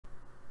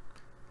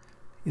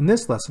In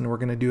this lesson, we're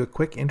going to do a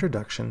quick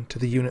introduction to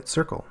the unit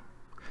circle.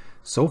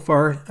 So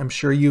far, I'm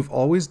sure you've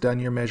always done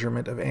your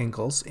measurement of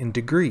angles in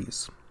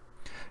degrees.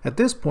 At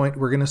this point,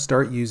 we're going to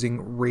start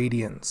using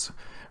radians.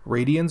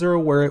 Radians are a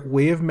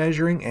way of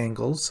measuring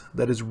angles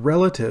that is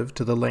relative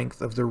to the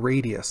length of the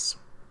radius.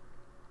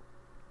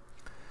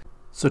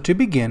 So to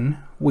begin,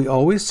 we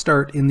always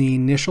start in the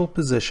initial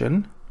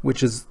position,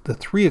 which is the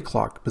 3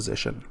 o'clock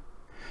position.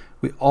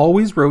 We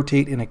always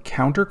rotate in a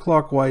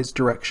counterclockwise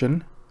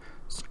direction,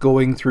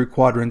 going through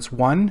quadrants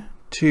 1,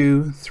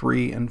 2,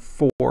 3, and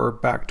 4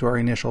 back to our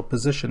initial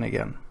position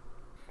again.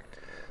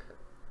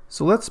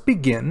 So let's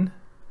begin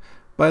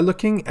by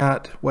looking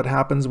at what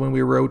happens when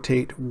we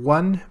rotate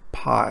 1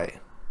 pi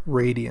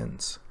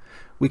radians.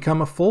 We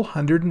come a full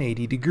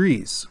 180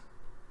 degrees.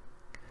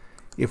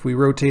 If we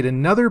rotate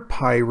another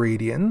pi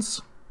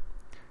radians,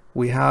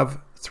 we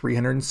have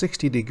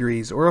 360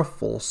 degrees, or a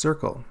full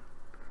circle.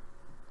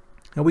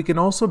 Now we can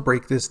also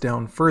break this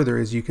down further.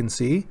 As you can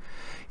see,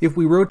 if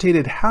we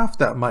rotated half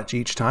that much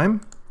each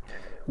time,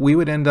 we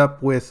would end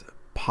up with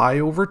pi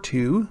over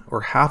 2,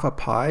 or half a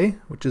pi,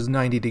 which is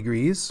 90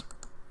 degrees,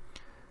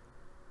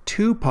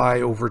 2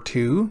 pi over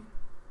 2,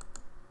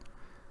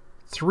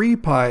 3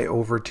 pi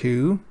over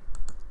 2,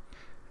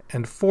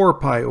 and 4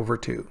 pi over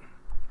 2.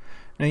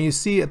 Now you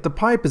see at the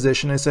pi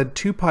position I said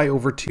 2 pi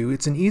over 2.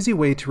 It's an easy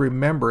way to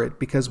remember it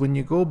because when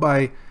you go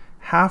by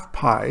half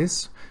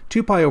pi's,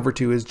 2 pi over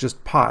 2 is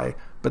just pi,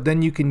 but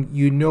then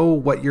you know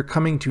what you're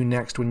coming to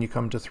next when you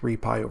come to 3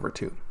 pi over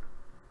 2.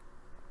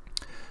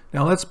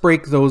 Now let's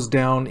break those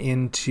down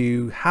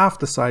into half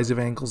the size of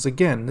angles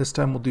again. This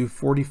time we'll do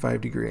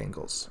 45 degree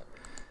angles.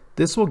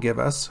 This will give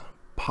us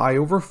pi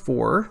over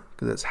 4,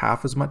 because it's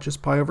half as much as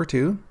pi over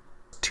 2,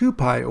 2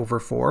 pi over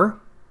 4,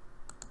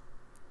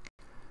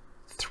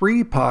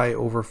 3 pi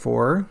over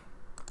 4,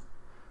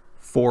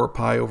 4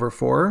 pi over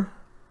 4,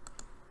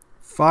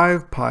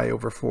 5 pi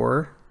over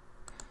 4,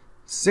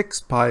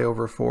 6 pi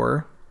over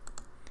 4,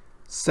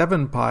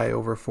 7 pi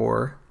over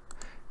 4,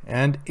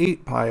 and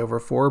 8 pi over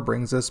 4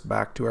 brings us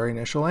back to our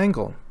initial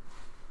angle.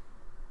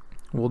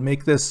 We'll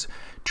make this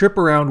trip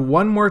around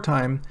one more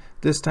time.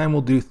 This time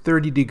we'll do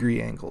 30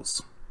 degree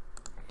angles.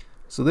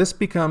 So this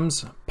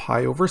becomes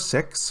pi over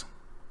 6,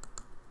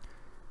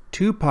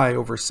 2 pi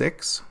over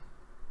 6,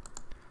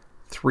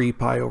 3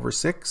 pi over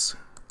 6,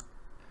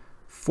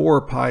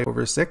 4 pi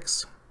over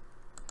 6,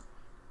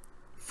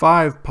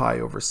 5 pi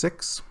over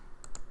 6,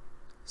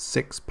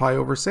 6 pi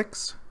over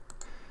 6,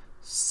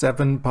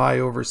 7 pi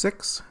over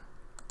 6,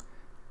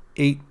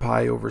 8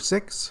 pi over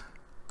 6,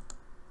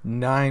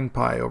 9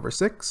 pi over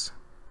 6,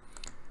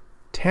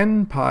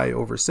 10 pi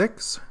over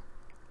 6,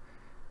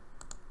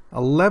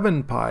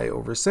 11 pi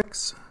over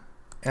 6,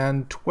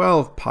 and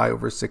 12 pi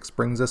over 6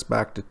 brings us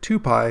back to 2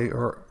 pi,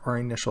 or our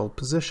initial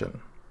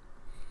position.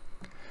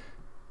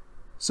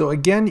 So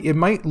again, it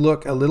might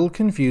look a little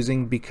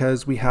confusing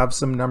because we have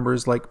some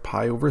numbers like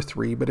pi over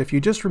 3, but if you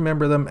just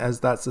remember them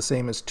as that's the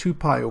same as 2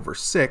 pi over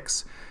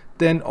 6,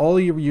 then all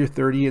of your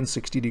 30 and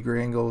 60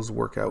 degree angles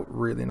work out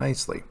really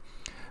nicely.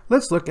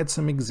 Let's look at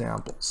some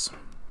examples.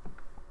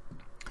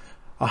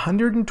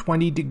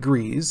 120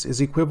 degrees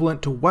is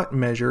equivalent to what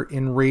measure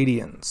in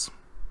radians?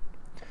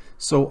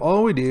 So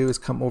all we do is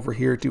come over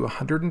here to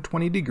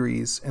 120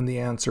 degrees, and the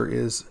answer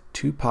is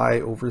 2 pi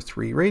over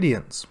 3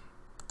 radians.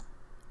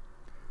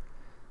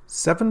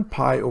 7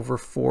 pi over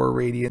 4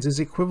 radians is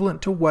equivalent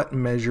to what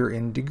measure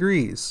in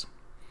degrees?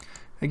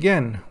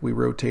 Again, we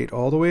rotate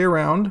all the way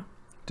around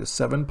to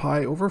 7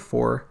 pi over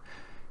 4,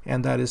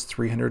 and that is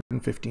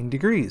 315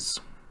 degrees.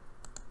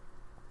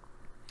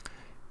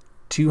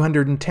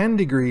 210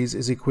 degrees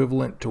is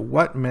equivalent to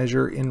what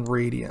measure in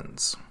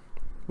radians?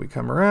 We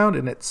come around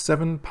and it's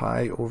 7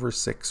 pi over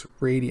 6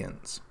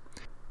 radians.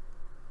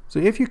 So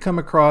if you come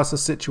across a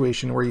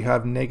situation where you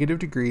have negative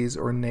degrees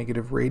or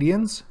negative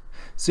radians,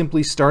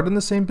 simply start in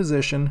the same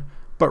position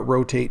but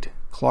rotate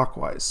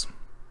clockwise.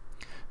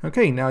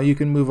 Okay, now you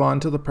can move on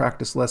to the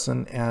practice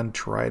lesson and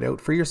try it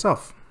out for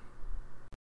yourself.